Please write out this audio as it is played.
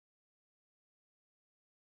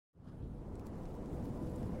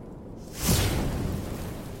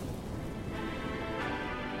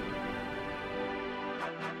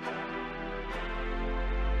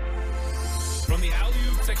From the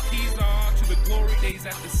alley-oops at Kezar to the glory days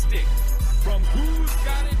at the stick. From who's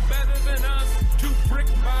got it better than us to brick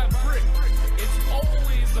by brick. It's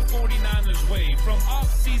always the 49ers way, from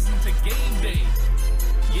off-season to game day.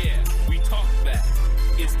 Yeah, we talk back.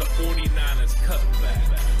 It's the 49ers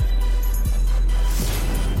cutback.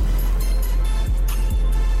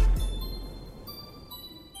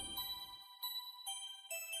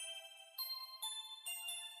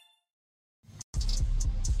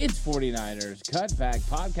 It's 49ers Cutback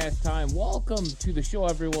Podcast time. Welcome to the show,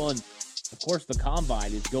 everyone. Of course, the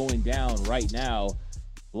Combine is going down right now.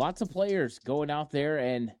 Lots of players going out there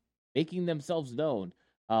and making themselves known,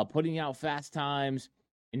 putting out fast times,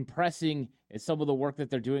 impressing in some of the work that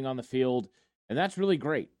they're doing on the field, and that's really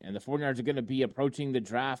great. And the 49ers are going to be approaching the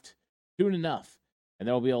draft soon enough, and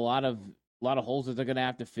there will be a lot of holes that they're going to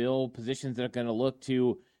have to fill, positions that are going to look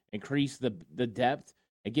to increase the depth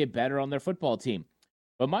and get better on their football team.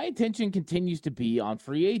 But my attention continues to be on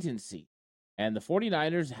free agency. And the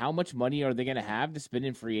 49ers, how much money are they going to have to spend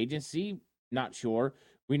in free agency? Not sure.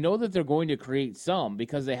 We know that they're going to create some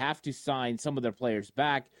because they have to sign some of their players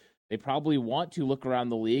back. They probably want to look around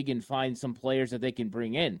the league and find some players that they can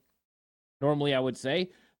bring in. Normally, I would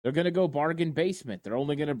say they're going to go bargain basement. They're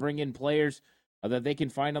only going to bring in players that they can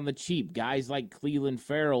find on the cheap. Guys like Clelin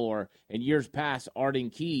Ferrell or, in years past,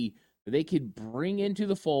 Arden Key, that they could bring into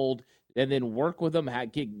the fold and then work with them,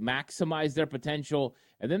 maximize their potential,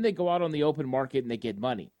 and then they go out on the open market and they get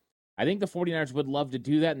money. I think the 49ers would love to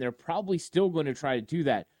do that, and they're probably still going to try to do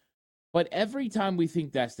that. But every time we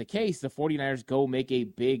think that's the case, the 49ers go make a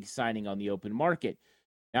big signing on the open market.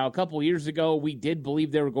 Now, a couple years ago, we did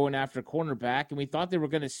believe they were going after cornerback, and we thought they were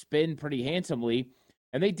going to spend pretty handsomely,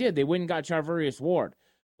 and they did. They went and got Charvarius Ward.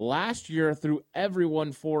 Last year, threw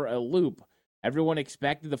everyone for a loop. Everyone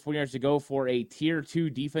expected the 49ers to go for a Tier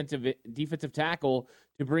 2 defensive tackle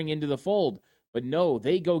to bring into the fold. But no,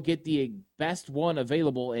 they go get the best one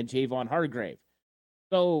available in Javon Hargrave.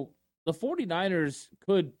 So the 49ers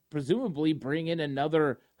could presumably bring in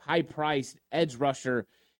another high-priced edge rusher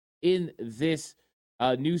in this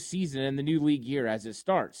new season and the new league year as it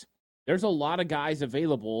starts. There's a lot of guys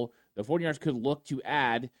available the 49ers could look to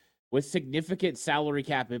add with significant salary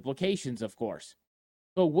cap implications, of course.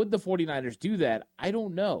 So would the 49ers do that? I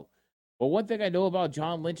don't know. But one thing I know about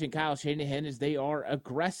John Lynch and Kyle Shanahan is they are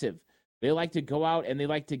aggressive. They like to go out and they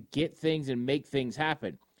like to get things and make things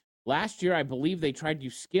happen. Last year, I believe they tried to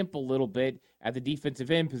skimp a little bit at the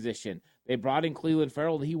defensive end position. They brought in Clelin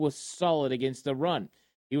Ferrell, and he was solid against the run.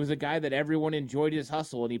 He was a guy that everyone enjoyed his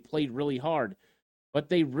hustle, and he played really hard. But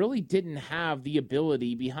they really didn't have the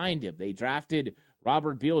ability behind him. They drafted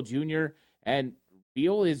Robert Beal Jr., and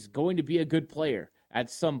Beal is going to be a good player. At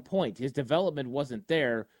some point, his development wasn't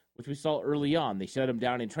there, which we saw early on. They shut him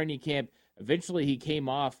down in training camp. Eventually, he came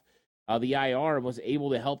off the IR and was able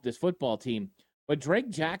to help this football team. But Drake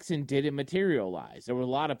Jackson didn't materialize. There were a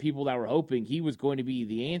lot of people that were hoping he was going to be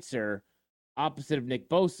the answer opposite of Nick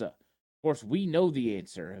Bosa. Of course, we know the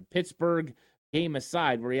answer. Pittsburgh game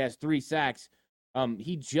aside, where he has 3 sacks,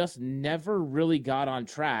 he just never really got on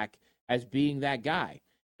track as being that guy.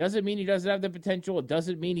 Doesn't mean he doesn't have the potential. It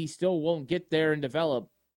doesn't mean he still won't get there and develop.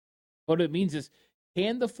 What it means is,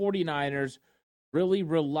 can the 49ers really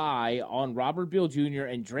rely on Robert Beal Jr.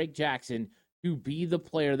 and Drake Jackson to be the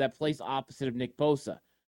player that plays opposite of Nick Bosa?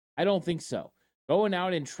 I don't think so. Going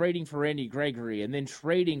out and trading for Randy Gregory and then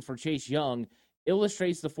trading for Chase Young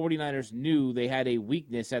illustrates the 49ers knew they had a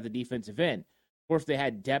weakness at the defensive end. Of course, they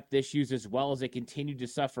had depth issues as well as they continued to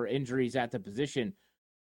suffer injuries at the position.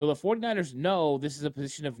 So the 49ers know this is a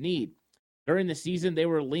position of need. During the season, they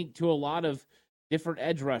were linked to a lot of different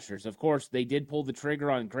edge rushers. Of course, they did pull the trigger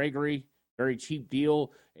on Gregory, very cheap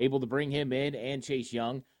deal, able to bring him in, and Chase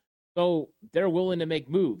Young. So they're willing to make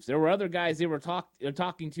moves. There were other guys they were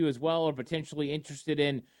talking to as well or potentially interested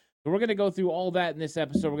in. So we're going to go through all that in this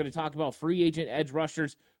episode. We're going to talk about free agent edge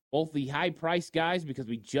rushers, both the high-priced guys, because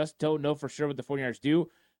we just don't know for sure what the 49ers do.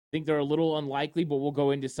 I think they're a little unlikely, but we'll go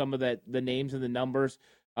into some of the names and the numbers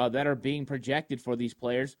that are being projected for these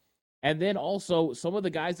players. And then also some of the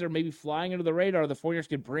guys that are maybe flying under the radar, the 49ers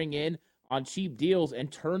could bring in on cheap deals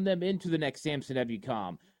and turn them into the next Samson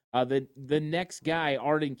Ebukam. The next guy,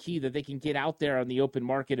 Arden Key, that they can get out there on the open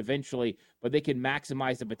market eventually, but they can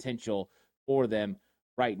maximize the potential for them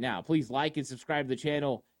right now. Please like and subscribe to the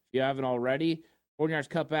channel if you haven't already. 49ers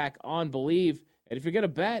Cutback on Believe. And if you're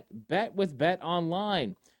going to bet with Bet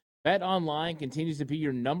Online. Bet Online continues to be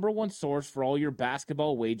your number one source for all your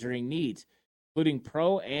basketball wagering needs, including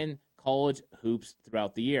pro and college hoops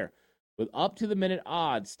throughout the year. With up-to-the-minute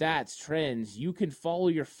odds, stats, trends, you can follow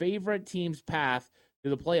your favorite team's path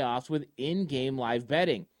to the playoffs with in-game live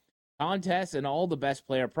betting. contests, and all the best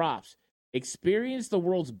player props. Experience the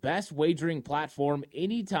world's best wagering platform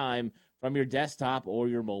anytime from your desktop or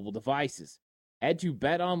your mobile devices. Head to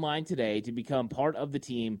BetOnline today to become part of the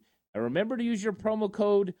team. And remember to use your promo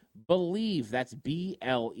code BELIEVE, that's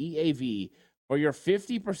BLEAV, for your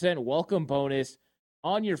 50% welcome bonus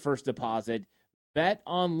on your first deposit.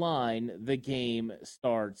 BetOnline, the game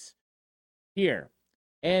starts here.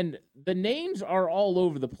 And the names are all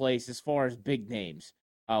over the place as far as big names.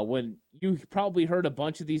 When you probably heard a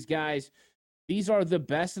bunch of these guys, these are the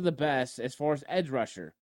best of the best as far as edge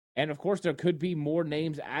rusher. And, of course, there could be more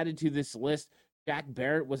names added to this list. Jack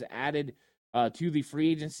Barrett was added to the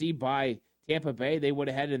free agency by Tampa Bay. They went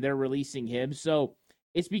ahead and they're releasing him. So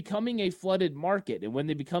it's becoming a flooded market. And when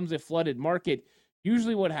it becomes a flooded market,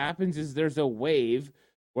 usually what happens is there's a wave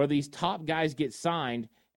where these top guys get signed,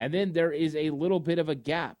 and then there is a little bit of a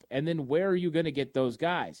gap. And then where are you going to get those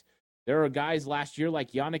guys? There are guys last year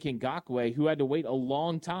like Yannick Ngakoue who had to wait a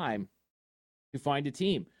long time to find a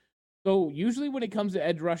team. So usually when it comes to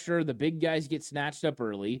edge rusher, the big guys get snatched up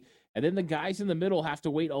early, and then the guys in the middle have to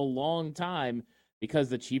wait a long time because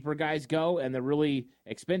the cheaper guys go and the really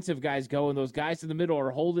expensive guys go, and those guys in the middle are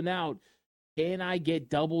holding out. Can I get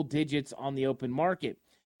double digits on the open market?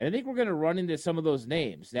 And I think we're going to run into some of those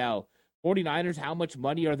names. Now, 49ers, how much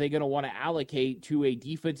money are they going to want to allocate to a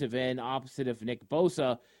defensive end opposite of Nick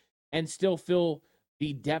Bosa and still fill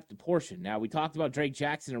the depth portion? Now, we talked about Drake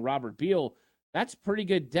Jackson and Robert Beal. That's pretty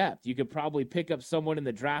good depth. You could probably pick up someone in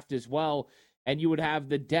the draft as well, and you would have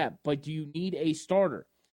the depth. But do you need a starter?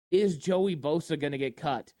 Is Joey Bosa going to get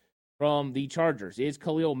cut from the Chargers? Is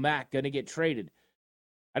Khalil Mack going to get traded?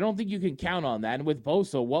 I don't think you can count on that. And with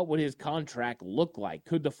Bosa, what would his contract look like?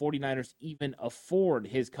 Could the 49ers even afford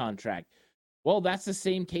his contract? Well, that's the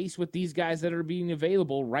same case with these guys that are being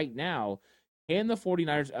available right now. Can the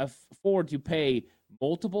 49ers afford to pay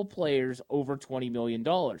multiple players over $20 million?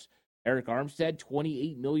 Eric Armstead,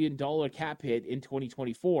 $28 million cap hit in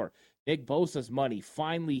 2024. Nick Bosa's money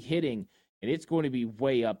finally hitting, and it's going to be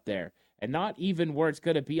way up there. And not even where it's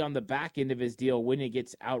going to be on the back end of his deal when it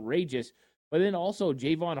gets outrageous, but then also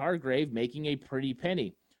Javon Hargrave making a pretty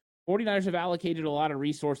penny. 49ers have allocated a lot of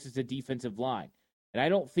resources to defensive line, and I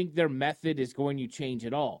don't think their method is going to change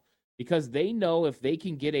at all because they know if they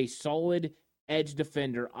can get a solid edge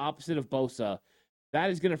defender opposite of Bosa, that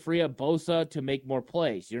is going to free up Bosa to make more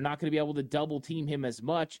plays. You're not going to be able to double team him as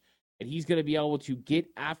much, and he's going to be able to get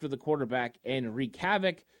after the quarterback and wreak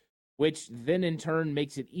havoc, which then in turn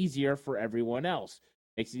makes it easier for everyone else.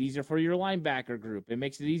 Makes it easier for your linebacker group. It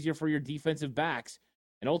makes it easier for your defensive backs.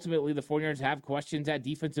 And ultimately, the 49ers have questions at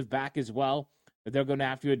defensive back as well that they're going to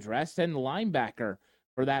have to address, and linebacker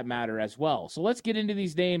for that matter as well. So let's get into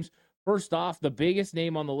these names. First off, the biggest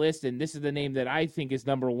name on the list, and this is the name that I think is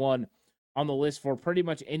number one on the list for pretty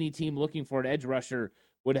much any team looking for an edge rusher,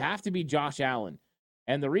 would have to be Josh Allen.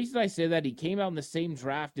 And the reason I say that, he came out in the same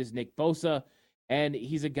draft as Nick Bosa, and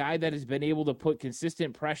he's a guy that has been able to put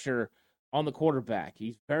consistent pressure on the quarterback.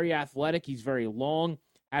 He's very athletic. He's very long,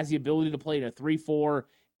 has the ability to play in a 3-4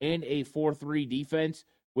 and a 4-3 defense,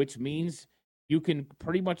 which means you can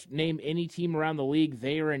pretty much name any team around the league.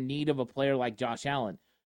 They are in need of a player like Josh Allen.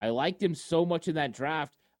 I liked him so much in that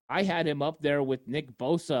draft. I had him up there with Nick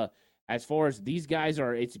Bosa as far as these guys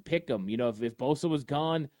are. It's pick 'em. You know, if Bosa was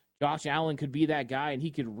gone, Josh Allen could be that guy, and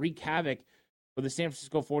he could wreak havoc for the San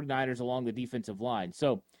Francisco 49ers along the defensive line.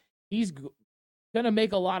 So he's going to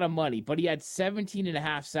make a lot of money, but he had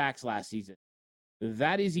 17.5 sacks last season.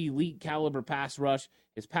 That is elite caliber pass rush.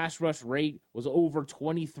 His pass rush rate was over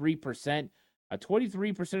 23%.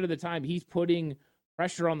 23% of the time he's putting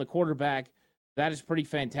pressure on the quarterback. That is pretty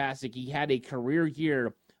fantastic. He had a career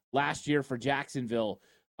year last year for Jacksonville.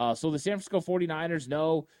 So the San Francisco 49ers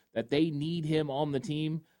know that they need him on the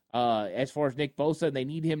team as far as Nick Bosa, and they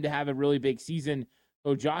need him to have a really big season.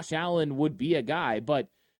 So Josh Allen would be a guy, but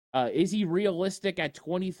is he realistic at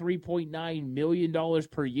 $23.9 million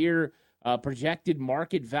per year? Projected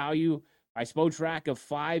market value by Spotrac of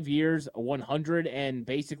 5 years, 100 and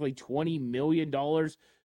basically $20 million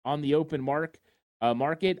on the open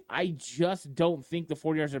market. I just don't think the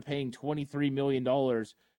 49ers are paying $23 million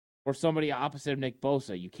for somebody opposite of Nick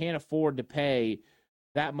Bosa. You can't afford to pay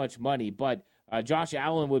that much money, but Josh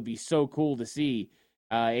Allen would be so cool to see.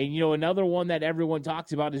 And, you know, another one that everyone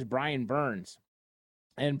talks about is Brian Burns.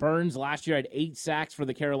 And Burns last year had 8 sacks for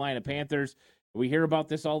the Carolina Panthers. We hear about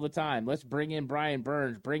this all the time. Let's bring in Brian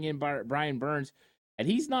Burns, Brian Burns. And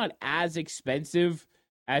he's not as expensive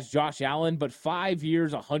as Josh Allen, but 5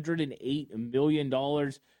 years, $108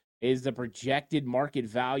 million is the projected market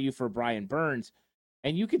value for Brian Burns.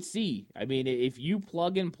 And you could see, I mean, if you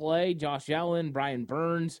plug and play Josh Allen, Brian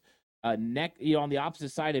Burns, On the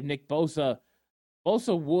opposite side of Nick Bosa,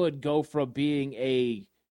 Bosa would go from being a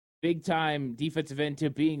big-time defensive end to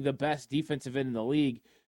being the best defensive end in the league.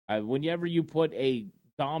 Whenever you put a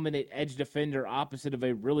dominant edge defender opposite of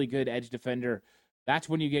a really good edge defender, that's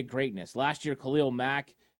when you get greatness. Last year, Khalil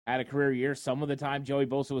Mack had a career year. Some of the time, Joey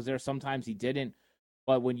Bosa was there. Sometimes he didn't.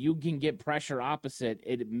 But when you can get pressure opposite,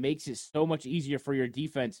 it makes it so much easier for your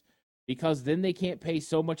defense because then they can't pay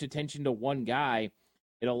so much attention to one guy.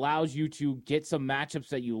 It allows you to get some matchups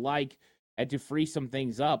that you like and to free some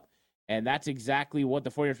things up. And that's exactly what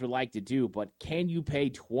the 49ers would like to do. But can you pay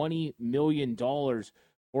 $20 million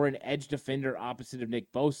for an edge defender opposite of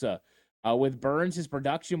Nick Bosa? With Burns, his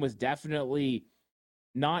production was definitely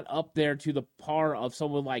not up there to the par of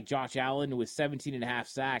someone like Josh Allen with 17.5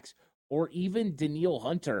 sacks, or even Danielle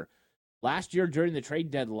Hunter. Last year during the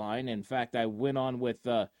trade deadline, in fact, I went on with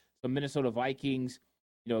some Minnesota Vikings,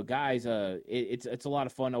 guys. It's a lot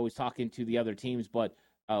of fun always talking to the other teams, but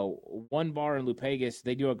One Bar and Lupegas,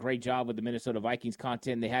 they do a great job with the Minnesota Vikings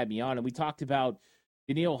content. They had me on, and we talked about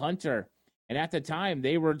Danielle Hunter. And at the time,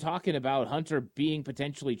 they were talking about Hunter being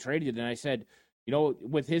potentially traded. And I said,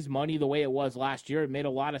 with his money the way it was last year, it made a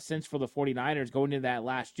lot of sense for the 49ers going into that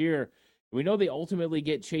last year. We know they ultimately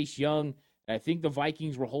get Chase Young. And I think the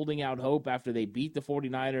Vikings were holding out hope after they beat the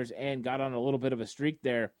 49ers and got on a little bit of a streak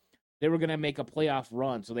there. They were going to make a playoff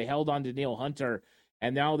run. So they held on to Danielle Hunter.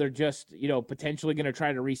 And now they're just, potentially going to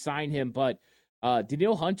try to re-sign him. But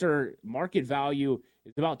Danielle Hunter market value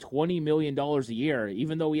is about $20 million a year,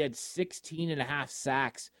 even though he had 16.5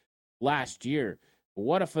 sacks last year.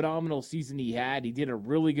 What a phenomenal season he had. He did a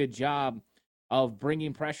really good job of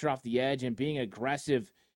bringing pressure off the edge and being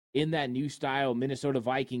aggressive in that new style Minnesota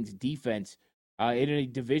Vikings defense. In a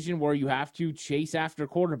division where you have to chase after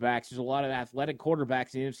quarterbacks, there's a lot of athletic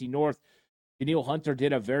quarterbacks in the NFC North. Danielle Hunter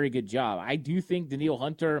did a very good job. I do think Danielle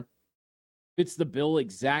Hunter fits the bill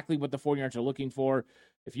exactly what the 49ers are looking for.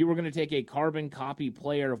 If you were going to take a carbon copy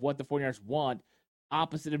player of what the 49ers want,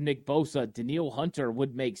 opposite of Nick Bosa, Danielle Hunter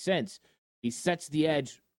would make sense. He sets the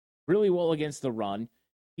edge really well against the run.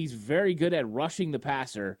 He's very good at rushing the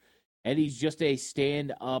passer, and he's just a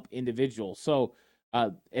stand-up individual. So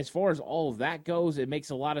as far as all of that goes, it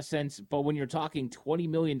makes a lot of sense. But when you're talking $20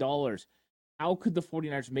 million, how could the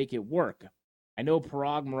 49ers make it work? I know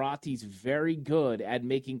Parag Marati's very good at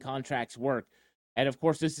making contracts work. And, of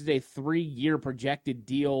course, this is a 3-year projected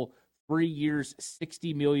deal, 3 years,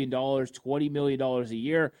 $60 million, $20 million a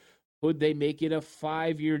year. Could they make it a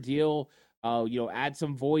 5-year deal, add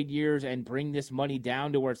some void years and bring this money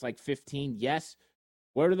down to where it's like 15? Yes.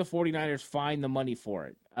 Where do the 49ers find the money for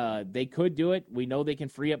it? They could do it. We know they can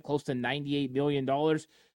free up close to $98 million.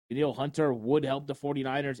 Danielle Hunter would help the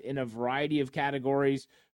 49ers in a variety of categories,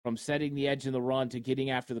 from setting the edge in the run to getting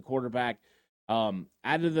after the quarterback. Out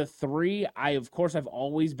of the three, I've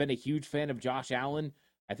always been a huge fan of Josh Allen.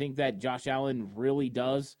 I think that Josh Allen really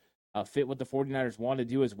does fit what the 49ers want to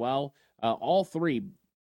do as well. All three,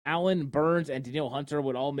 Allen, Burns, and Danielle Hunter,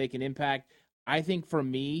 would all make an impact. I think for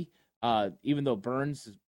me, even though Burns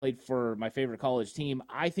played for my favorite college team,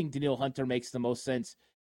 I think Danielle Hunter makes the most sense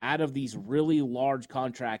out of these really large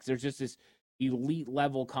contracts. There's just this elite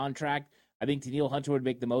level contract. I think Danielle Hunter would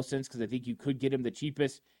make the most sense because I think you could get him the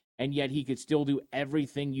cheapest, and yet he could still do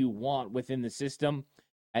everything you want within the system.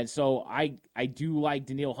 And so I do like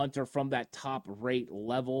Danielle Hunter from that top rate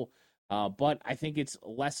level, but I think it's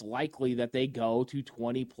less likely that they go to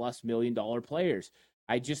 $20+ million players.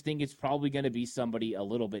 I just think it's probably going to be somebody a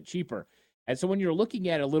little bit cheaper. And so when you're looking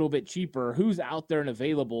at a little bit cheaper, who's out there and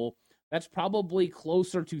available, that's probably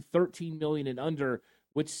closer to $13 million and under,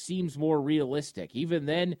 which seems more realistic. Even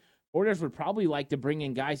then, Orders would probably like to bring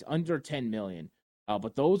in guys under $10 million,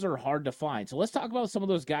 but those are hard to find. So let's talk about some of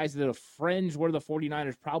those guys that are fringe where the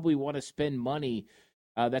 49ers probably want to spend money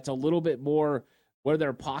that's a little bit more where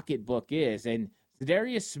their pocketbook is. And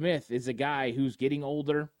Za'Darius Smith is a guy who's getting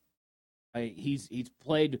older. He's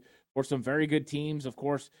played for some very good teams. Of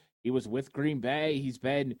course, he was with Green Bay. He's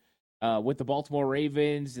been with the Baltimore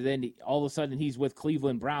Ravens. And then all of a sudden he's with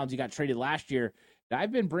Cleveland Browns. He got traded last year.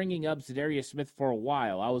 I've been bringing up Za'Darius Smith for a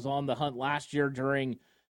while. I was on the hunt last year during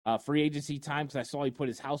free agency time because I saw he put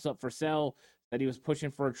his house up for sale, that he was pushing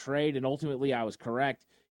for a trade, and ultimately I was correct.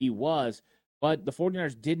 He was. But the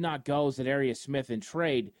 49ers did not go Za'Darius Smith in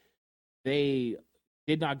trade. They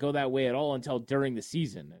did not go that way at all until during the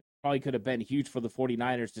season. It probably could have been huge for the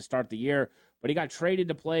 49ers to start the year, but he got traded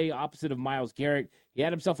to play opposite of Myles Garrett. He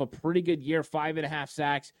had himself a pretty good year, 5.5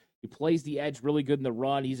 sacks. He plays the edge really good in the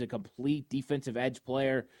run. He's a complete defensive edge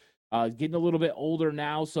player. Getting a little bit older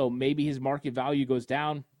now, so maybe his market value goes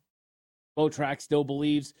down. Botrack still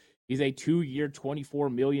believes He's a 2-year,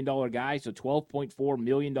 $24 million guy, so $12.4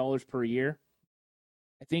 million per year.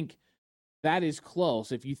 I think that is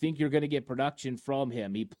close if you think you're going to get production from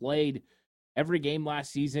him. He played every game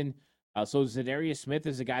last season. So Za'Darius Smith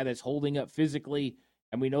is a guy that's holding up physically,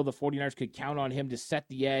 and we know the 49ers could count on him to set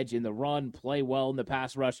the edge in the run, play well in the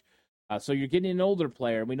pass rush. So you're getting an older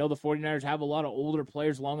player, and we know the 49ers have a lot of older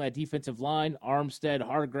players along that defensive line. Armstead,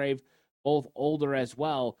 Hargrave, both older as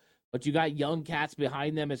well. But you got young cats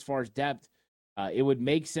behind them as far as depth. It would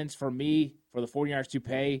make sense for me for the 49ers to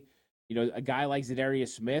pay, a guy like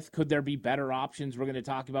Za'Darius Smith. Could there be better options we're going to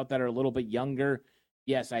talk about that are a little bit younger?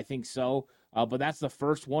 Yes, I think so. But that's the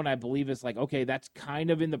first one I believe is like, okay, that's kind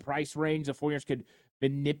of in the price range. The 49ers could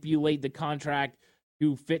manipulate the contract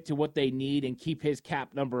to fit to what they need and keep his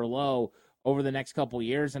cap number low over the next couple of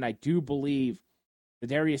years. And I do believe that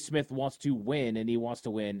Darius Smith wants to win, and he wants to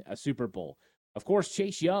win a Super Bowl. Of course,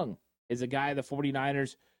 Chase Young is a guy the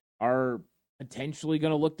 49ers are potentially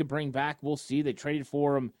going to look to bring back. We'll see. They traded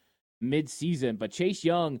for him mid-season. But Chase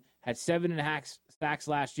Young had 7.5 sacks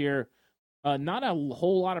last year. Not a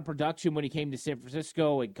whole lot of production when he came to San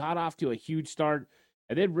Francisco. It got off to a huge start.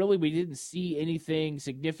 And then really we didn't see anything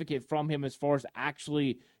significant from him as far as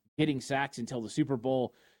actually getting sacks until the Super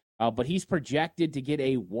Bowl. But he's projected to get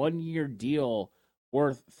a 1-year deal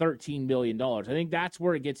worth $13 million. I think that's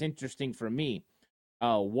where it gets interesting for me.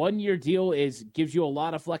 1-year deal gives you a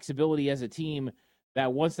lot of flexibility as a team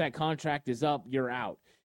that once that contract is up, you're out.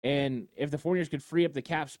 And if the 49ers could free up the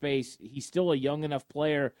cap space, he's still a young enough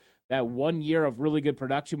player that 1 year of really good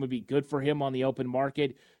production would be good for him on the open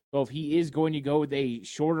market. So if he is going to go with a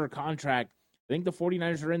shorter contract, I think the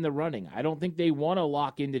 49ers are in the running. I don't think they want to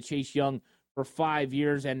lock into Chase Young for 5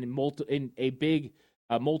 years and in a big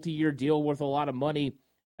multi-year deal worth a lot of money.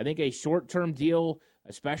 I think a short-term deal,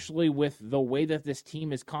 especially with the way that this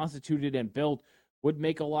team is constituted and built, would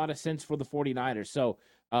make a lot of sense for the 49ers. So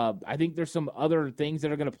I think there's some other things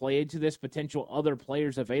that are going to play into this, potential other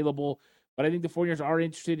players available. But I think the 49ers are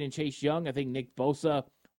interested in Chase Young. I think Nick Bosa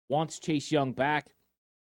wants Chase Young back.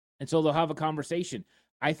 And so they'll have a conversation.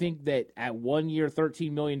 I think that at 1 year,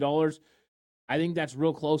 $13 million, I think that's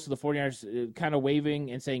real close to the 49ers kind of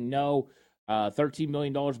waving and saying no. $13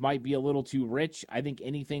 million might be a little too rich. I think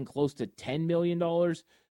anything close to $10 million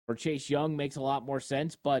for Chase Young makes a lot more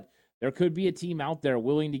sense. But there could be a team out there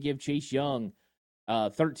willing to give Chase Young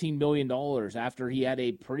 $13 million after he had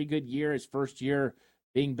a pretty good year, his first year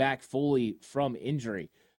being back fully from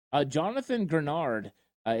injury. Jonathan Grenard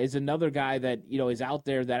is another guy that, is out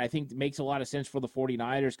there that I think makes a lot of sense for the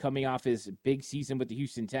 49ers coming off his big season with the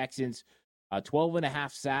Houston Texans,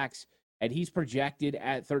 12.5 sacks, and he's projected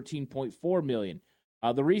at $13.4 million.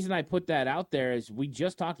 The reason I put that out there is we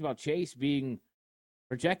just talked about Chase being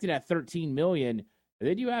projected at $13 million. And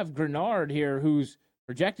then you have Grenard here who's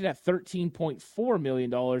projected at $13.4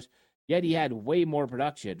 million, yet he had way more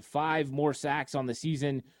production, 5 more sacks on the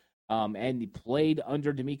season. And he played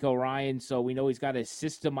under DeMeco Ryans, so we know he's got a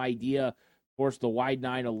system idea. Of course, the wide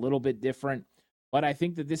 9 a little bit different. But I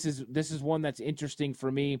think that this is one that's interesting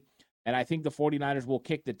for me, and I think the 49ers will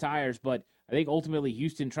kick the tires. But I think ultimately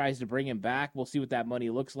Houston tries to bring him back. We'll see what that money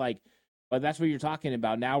looks like. But that's what you're talking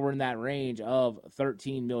about. Now we're in that range of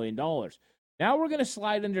 $13 million. Now we're going to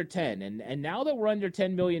slide under 10. And now that we're under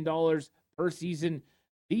 $10 million per season,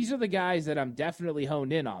 these are the guys that I'm definitely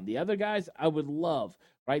honed in on. The other guys I would love.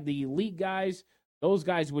 Right, the elite guys, those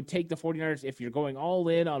guys would take the 49ers if you're going all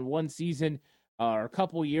in on one season or a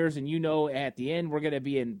couple years, and at the end we're going to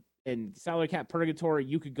be in salary cap purgatory.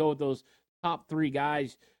 You could go with those top 3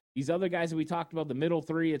 guys. These other guys that we talked about, the middle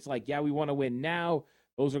 3, it's like, yeah, we want to win now.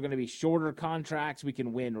 Those are going to be shorter contracts. We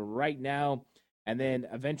can win right now, and then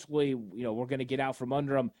eventually, we're going to get out from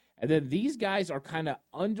under them. And then these guys are kind of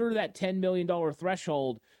under that $10 million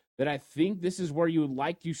threshold that I think this is where you would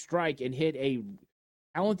like to strike and hit a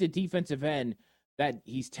talented defensive end that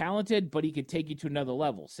he's talented, but he could take you to another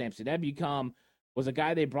level. Samson Ebukam was a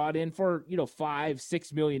guy they brought in for,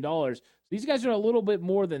 $5-6 million. So these guys are a little bit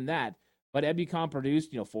more than that, but Ebukam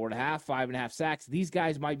produced, 4.5, 5.5 sacks. These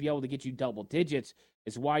guys might be able to get you double digits.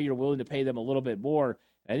 It's why you're willing to pay them a little bit more.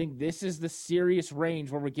 And I think this is the serious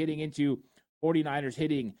range where we're getting into 49ers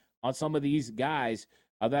hitting on some of these guys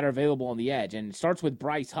that are available on the edge. And it starts with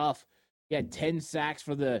Bryce Huff. He had 10 sacks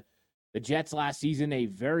for the Jets last season, a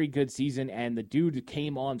very good season, and the dude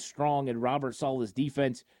came on strong in Robert Saleh's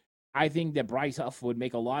defense. I think that Bryce Huff would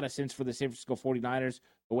make a lot of sense for the San Francisco 49ers,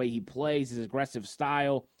 the way he plays, his aggressive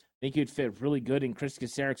style. I think he'd fit really good in Chris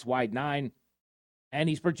Kasarek's wide 9. And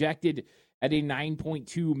he's projected at a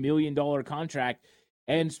 $9.2 million contract.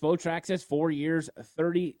 And Spotrac says 4 years,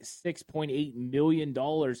 $36.8 million.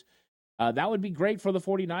 That would be great for the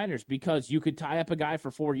 49ers because you could tie up a guy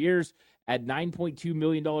for 4 years at $9.2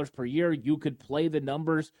 million per year. You could play the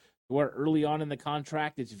numbers where early on in the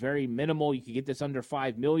contract it's very minimal. You could get this under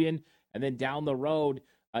 $5 million, and then down the road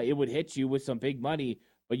it would hit you with some big money,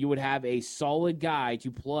 but you would have a solid guy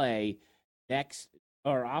to play next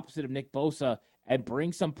or opposite of Nick Bosa and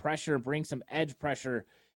bring some pressure, bring some edge pressure.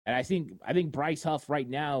 And I think Bryce Huff right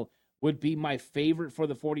now would be my favorite for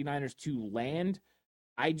the 49ers to land.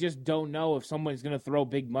 I just don't know if someone's going to throw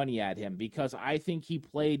big money at him because I think he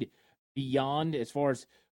played beyond, as far as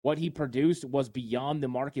what he produced was beyond the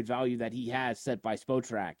market value that he has set by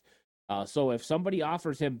Spotrac. So if somebody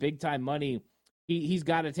offers him big time money, he's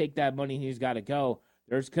got to take that money and he's got to go.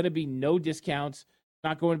 There's going to be no discounts.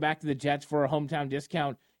 Not going back to the Jets for a hometown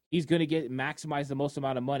discount. He's going to maximize the most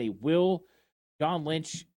amount of money. Will John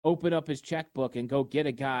Lynch open up his checkbook and go get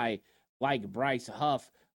a guy like Bryce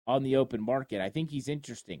Huff on the open market? I think he's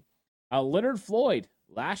interesting. Leonard Floyd.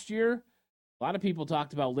 Last year, a lot of people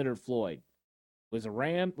talked about Leonard Floyd. Was a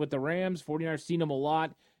Ram with the Rams. 49ers seen him a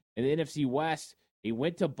lot in the NFC West. He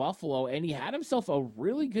went to Buffalo, and he had himself a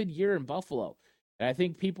really good year in Buffalo. And I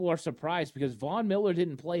think people are surprised because Von Miller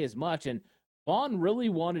didn't play as much, and Vaughn really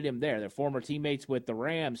wanted him there. They're former teammates with the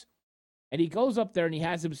Rams. And he goes up there and he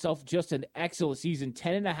has himself just an excellent season,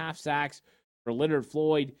 10.5 sacks for Leonard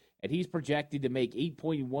Floyd. And he's projected to make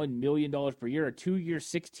 $8.1 million per year, a 2-year,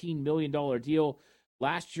 $16 million deal.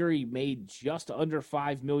 Last year, he made just under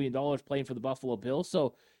 $5 million playing for the Buffalo Bills.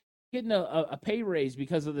 So getting a pay raise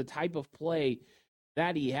because of the type of play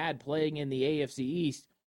that he had playing in the AFC East.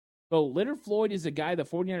 So Leonard Floyd is a guy the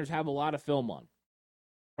 49ers have a lot of film on.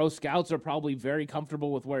 Pro scouts are probably very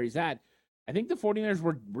comfortable with where he's at. I think the 49ers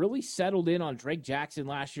were really settled in on Drake Jackson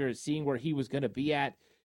last year, seeing where he was going to be at.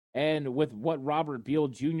 And with what Robert Beal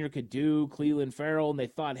Jr. could do, Cleveland Farrell, and they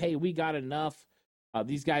thought, hey, we got enough.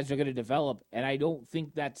 These guys are going to develop. And I don't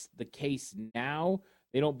think that's the case now.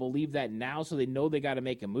 They don't believe that now, so they know they got to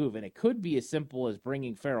make a move. And it could be as simple as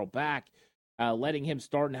bringing Farrell back, letting him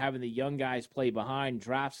start and having the young guys play behind,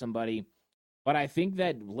 draft somebody. But I think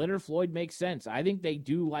that Leonard Floyd makes sense. I think they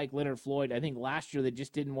do like Leonard Floyd. I think last year they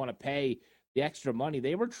just didn't want to pay the extra money.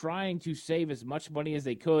 They were trying to save as much money as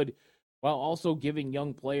they could while also giving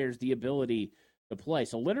young players the ability to play.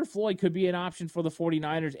 So Leonard Floyd could be an option for the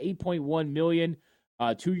 49ers. $8.1 million,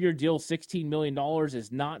 2-year deal, $16 million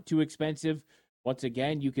is not too expensive. Once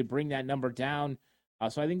again, you could bring that number down.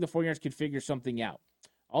 So I think the 49ers could figure something out.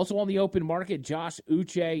 Also on the open market, Josh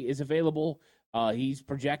Uche is available. He's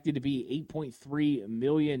projected to be $8.3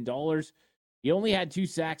 million. He only had 2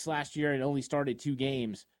 sacks last year and only started 2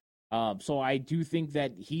 games. So I do think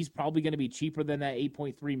that he's probably going to be cheaper than that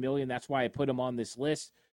 $8.3 million. That's why I put him on this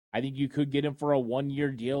list. I think you could get him for a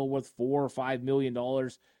 1-year deal with $4 or $5 million.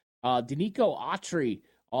 Danico Autry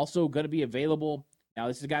also going to be available. Now,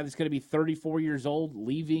 this is a guy that's going to be 34 years old,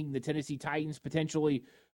 leaving the Tennessee Titans potentially,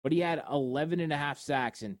 but he had 11.5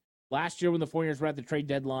 sacks. And last year when the 49ers were at the trade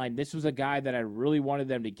deadline, this was a guy that I really wanted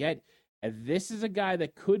them to get. And this is a guy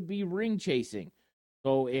that could be ring chasing.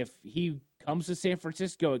 So if he comes to San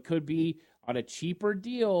Francisco, it could be on a cheaper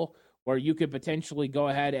deal where you could potentially go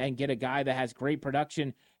ahead and get a guy that has great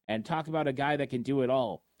production and talk about a guy that can do it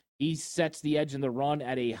all. He sets the edge in the run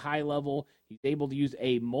at a high level. He's able to use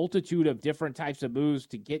a multitude of different types of moves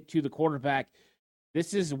to get to the quarterback.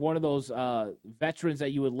 This is one of those veterans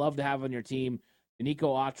that you would love to have on your team.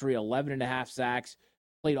 Danico Autry, 11.5 sacks,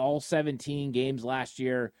 played all 17 games last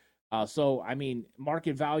year. So, I mean,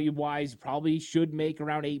 market value-wise, probably should make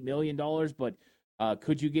around $8 million, but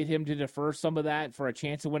could you get him to defer some of that for a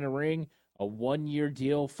chance to win a ring? A 1-year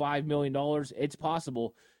deal, $5 million? It's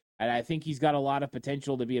possible, and I think he's got a lot of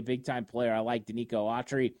potential to be a big-time player. I like Danico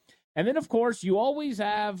Autry. And then, of course, you always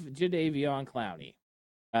have Jadeveon Clowney.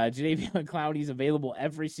 Jadeveon Clowney's available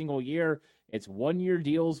every single year. It's 1-year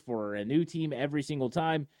deals for a new team every single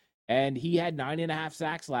time. And he had 9.5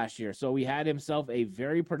 sacks last year. So he had himself a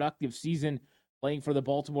very productive season playing for the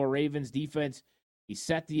Baltimore Ravens defense.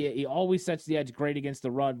 He always sets the edge great against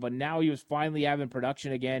the run, but now he was finally having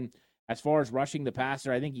production again. As far as rushing the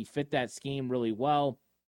passer, I think he fit that scheme really well.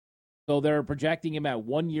 So they're projecting him at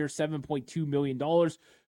 1 year, $7.2 million,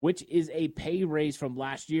 which is a pay raise from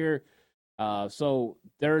last year. So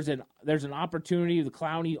there's an opportunity. The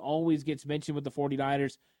Clowney always gets mentioned with the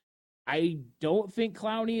 49ers. I don't think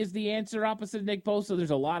Clowney is the answer opposite Nick Bosa. There's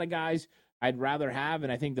a lot of guys I'd rather have,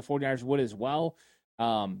 and I think the 49ers would as well.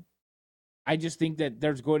 I just think that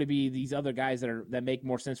there's going to be these other guys that make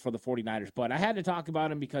more sense for the 49ers. But I had to talk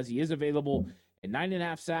about him because he is available at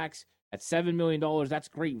 9.5 sacks at $7 million. That's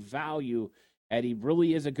great value, and he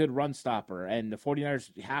really is a good run stopper. And the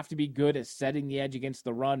 49ers have to be good at setting the edge against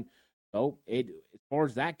the run. So as far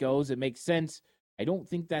as that goes, it makes sense. I don't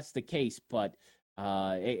think that's the case, but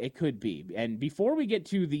it could be. And before we get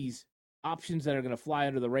to these options that are going to fly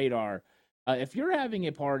under the radar, if you're having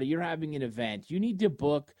a party, you're having an event, you need to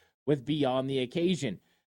book with Beyond the Occasion.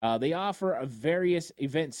 They offer various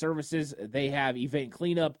event services. They have event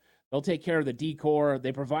cleanup. They'll take care of the decor.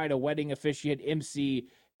 They provide a wedding officiant, MC,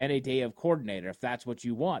 and a day of coordinator if that's what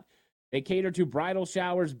you want. They cater to bridal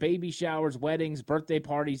showers, baby showers, weddings, birthday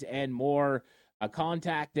parties, and more.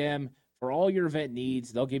 Contact them for all your event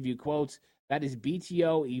needs. They'll give you quotes. That is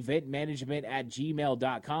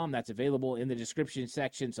btoeventmanagement@gmail.com. That's available in the description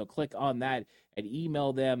section, so click on that and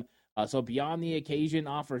email them. So Beyond the Occasion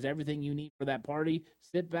offers everything you need for that party.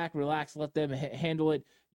 Sit back, relax, let them handle it.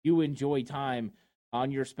 You enjoy time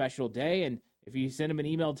on your special day. And if you send them an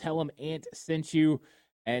email, tell them Ant sent you,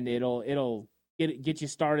 and it'll get you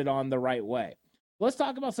started on the right way. Let's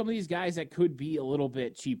talk about some of these guys that could be a little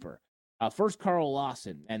bit cheaper. First, Carl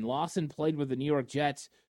Lawson. And Lawson played with the New York Jets,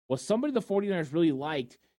 was somebody the 49ers really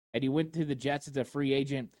liked, and he went to the Jets as a free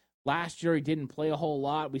agent. Last year, he didn't play a whole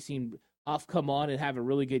lot. We've seen Huff come on and have a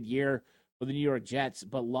really good year for the New York Jets,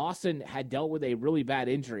 but Lawson had dealt with a really bad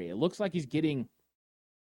injury. It looks like he's getting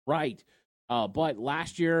right, but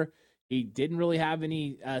last year, he didn't really have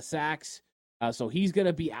any sacks, so he's going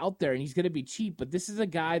to be out there, and he's going to be cheap, but this is a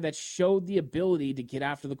guy that showed the ability to get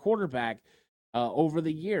after the quarterback over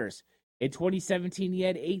the years. In 2017, he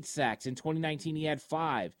had 8 sacks. In 2019, he had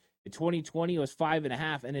 5. In 2020, it was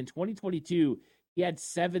 5.5. And in 2022, he had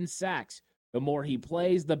 7 sacks. The more he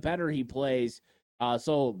plays, the better he plays.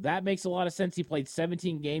 So that makes a lot of sense. He played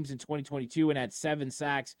 17 games in 2022 and had 7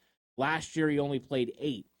 sacks. Last year, he only played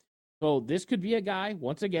 8. So this could be a guy,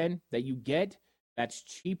 once again, that you get that's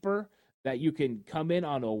cheaper, that you can come in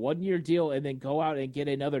on a 1-year deal and then go out and get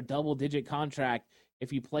another double-digit contract if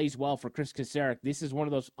he plays well for Chris Kasarik. This is one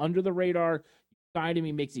of those under the radar. Sign him,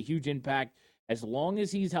 he makes a huge impact. As long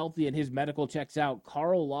as he's healthy and his medical checks out,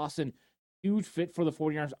 Carl Lawson, huge fit for the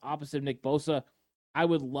 49ers opposite Nick Bosa. I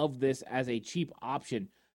would love this as a cheap option.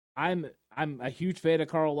 I'm a huge fan of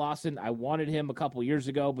Carl Lawson. I wanted him a couple years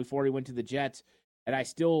ago before he went to the Jets, and I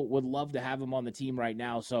still would love to have him on the team right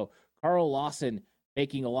now. So Carl Lawson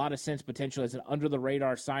making a lot of sense potentially as an under the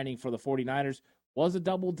radar signing for the 49ers. Was a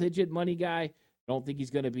double-digit money guy. Don't think he's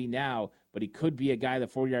going to be now, but he could be a guy the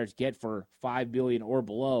 49ers get for $5 billion or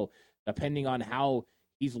below, depending on how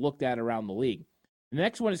he's looked at around the league. The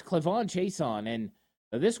next one is K'Lavon Chaisson, and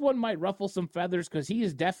this one might ruffle some feathers because he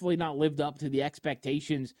has definitely not lived up to the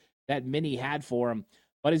expectations that many had for him.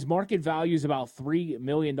 But his market value is about $3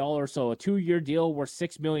 million, so a 2-year deal worth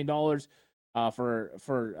 $6 million for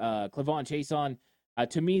K'Lavon Chaisson.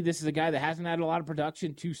 To me, this is a guy that hasn't had a lot of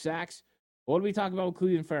production, 2 sacks. What do we talk about with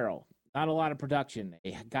Clelin Ferrell? Not a lot of production.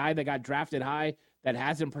 A guy that got drafted high that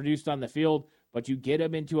hasn't produced on the field, but you get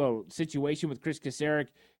him into a situation with Chris Kasarik,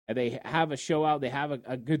 and they have a show out, they have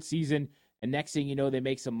a good season, and next thing you know, they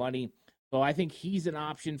make some money. So I think he's an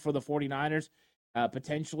option for the 49ers,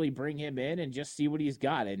 potentially bring him in and just see what he's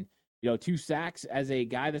got. And, 2 sacks as a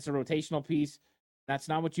guy that's a rotational piece, that's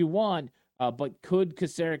not what you want, but could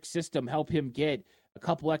Kasarik's system help him get a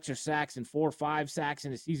couple extra sacks and 4 or 5 sacks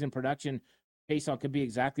in his season production? Chaisson could be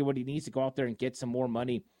exactly what he needs to go out there and get some more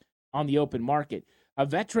money on the open market. A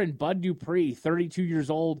veteran, Bud Dupree, 32 years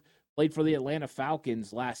old, played for the Atlanta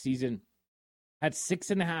Falcons last season, had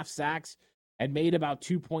 6.5 sacks and made about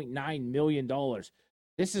 $2.9 million.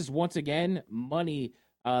 This is, once again, money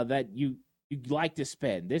that you'd like to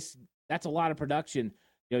spend. That's a lot of production.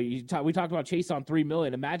 We talked about Chaisson $3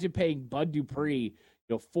 million. Imagine paying Bud Dupree,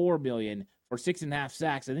 $4 million for 6.5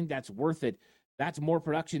 sacks. I think that's worth it. That's more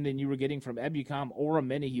production than you were getting from Ebukam or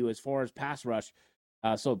Omenihu as far as pass rush.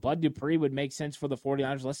 So Bud Dupree would make sense for the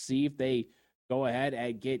 49ers. Let's see if they go ahead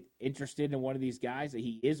and get interested in one of these guys.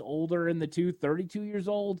 He is older in the 32 years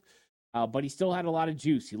old, but he still had a lot of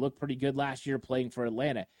juice. He looked pretty good last year playing for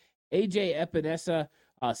Atlanta. A.J. Epinesa,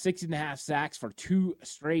 6.5 sacks for 2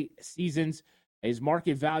 straight seasons. His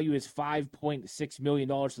market value is $5.6 million.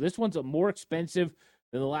 So this one's more expensive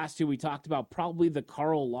than the last 2 we talked about, probably the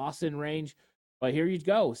Carl Lawson range. But here you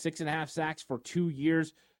go, 6.5 sacks for 2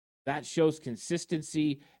 years. That shows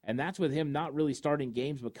consistency, and that's with him not really starting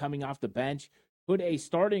games but coming off the bench. Could a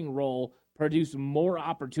starting role produce more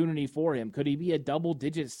opportunity for him? Could he be a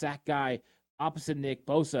double-digit sack guy opposite Nick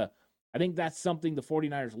Bosa? I think that's something the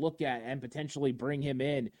 49ers look at and potentially bring him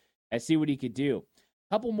in and see what he could do.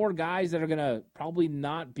 A couple more guys that are going to probably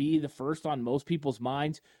not be the first on most people's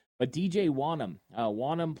minds, but DJ Wonnum.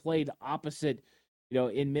 Wonnum played opposite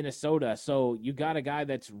in Minnesota. So you got a guy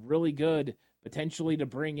that's really good potentially to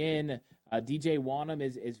bring in DJ Wonnum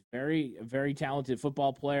is very, very talented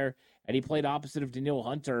football player, and he played opposite of Danielle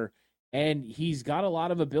Hunter, and he's got a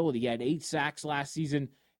lot of ability. He had 8 sacks last season,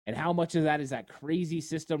 and how much of that is that crazy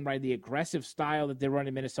system, right? The aggressive style that they run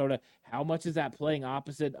in Minnesota. How much is that playing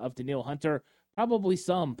opposite of Danielle Hunter? Probably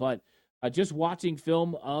some, but just watching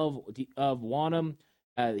film of Wonnum,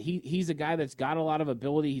 he's a guy that's got a lot of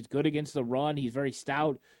ability. He's good against the run. He's very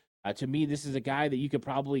stout. To me, this is a guy that you could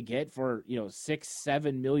probably get for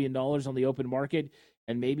 $6-7 million on the open market,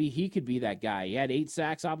 and maybe he could be that guy. He had 8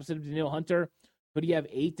 sacks opposite of Danielle Hunter. Could he have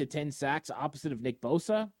 8 to 10 sacks opposite of Nick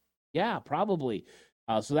Bosa? Yeah, probably.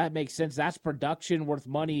 So that makes sense. That's production worth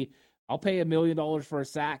money. I'll pay $1 million for a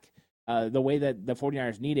sack the way that the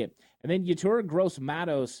 49ers need it. And then Yetur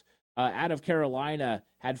Gross-Matos out of Carolina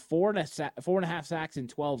had 4.5 sacks in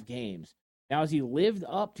 12 games. Now, has he lived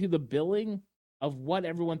up to the billing of what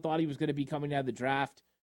everyone thought he was going to be coming out of the draft?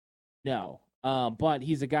 No. But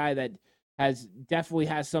he's a guy that definitely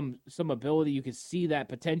has some ability. You can see that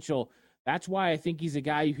potential. That's why I think he's a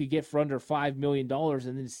guy you could get for under $5 million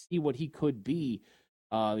and then see what he could be.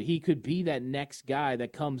 He could be that next guy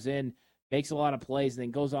that comes in, makes a lot of plays, and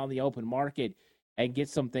then goes on the open market and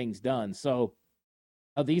gets some things done. So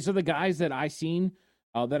these are the guys that I've seen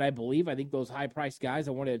that I believe. I think those high-priced guys,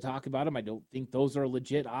 I wanted to talk about them. I don't think those are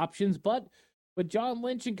legit options, but with John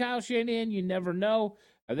Lynch and Kyle Shanahan, you never know.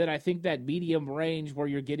 And then I think that medium range where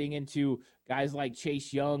you're getting into guys like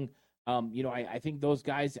Chase Young, I think those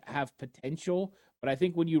guys have potential. But I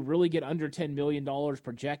think when you really get under $10 million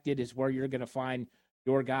projected is where you're going to find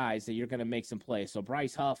your guys that you're going to make some plays. So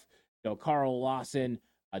Bryce Huff, Carl Lawson,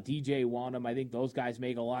 DJ Wonnum, I think those guys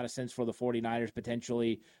make a lot of sense for the 49ers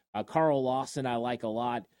potentially. Carl Lawson I like a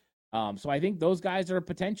lot. So I think those guys are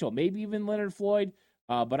potential. Maybe even Leonard Floyd.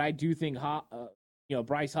 But I do think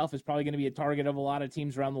Bryce Huff is probably going to be a target of a lot of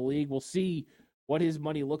teams around the league. We'll see what his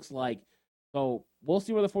money looks like. So we'll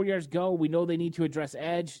see where the 49ers go. We know they need to address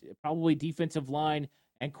edge, probably defensive line,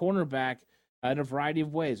 and cornerback in a variety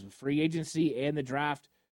of ways. Free agency and the draft,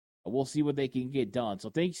 we'll see what they can get done. So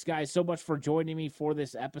thanks, guys, so much for joining me for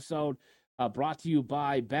this episode. Brought to you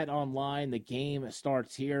by Bet Online. The game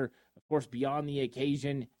starts here. Of course, Beyond the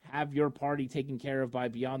Occasion. Have your party taken care of by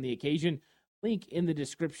Beyond the Occasion. Link in the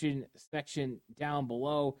description section down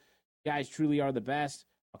below. You guys truly are the best.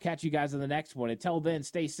 I'll catch you guys in the next one. Until then,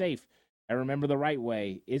 stay safe. And remember, the right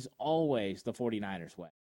way is always the 49ers way.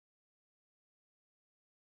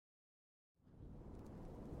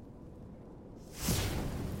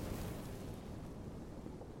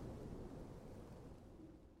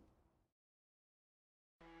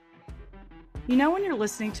 You know when you're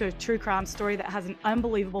listening to a true crime story that has an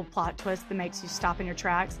unbelievable plot twist that makes you stop in your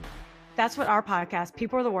tracks? That's what our podcast,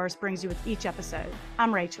 People Are the Worst, brings you with each episode.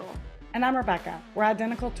 I'm Rachel. And I'm Rebecca. We're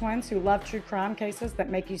identical twins who love true crime cases that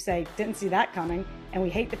make you say, didn't see that coming, and we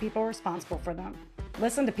hate the people responsible for them.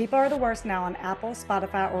 Listen to People Are the Worst now on Apple,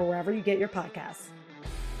 Spotify, or wherever you get your podcasts.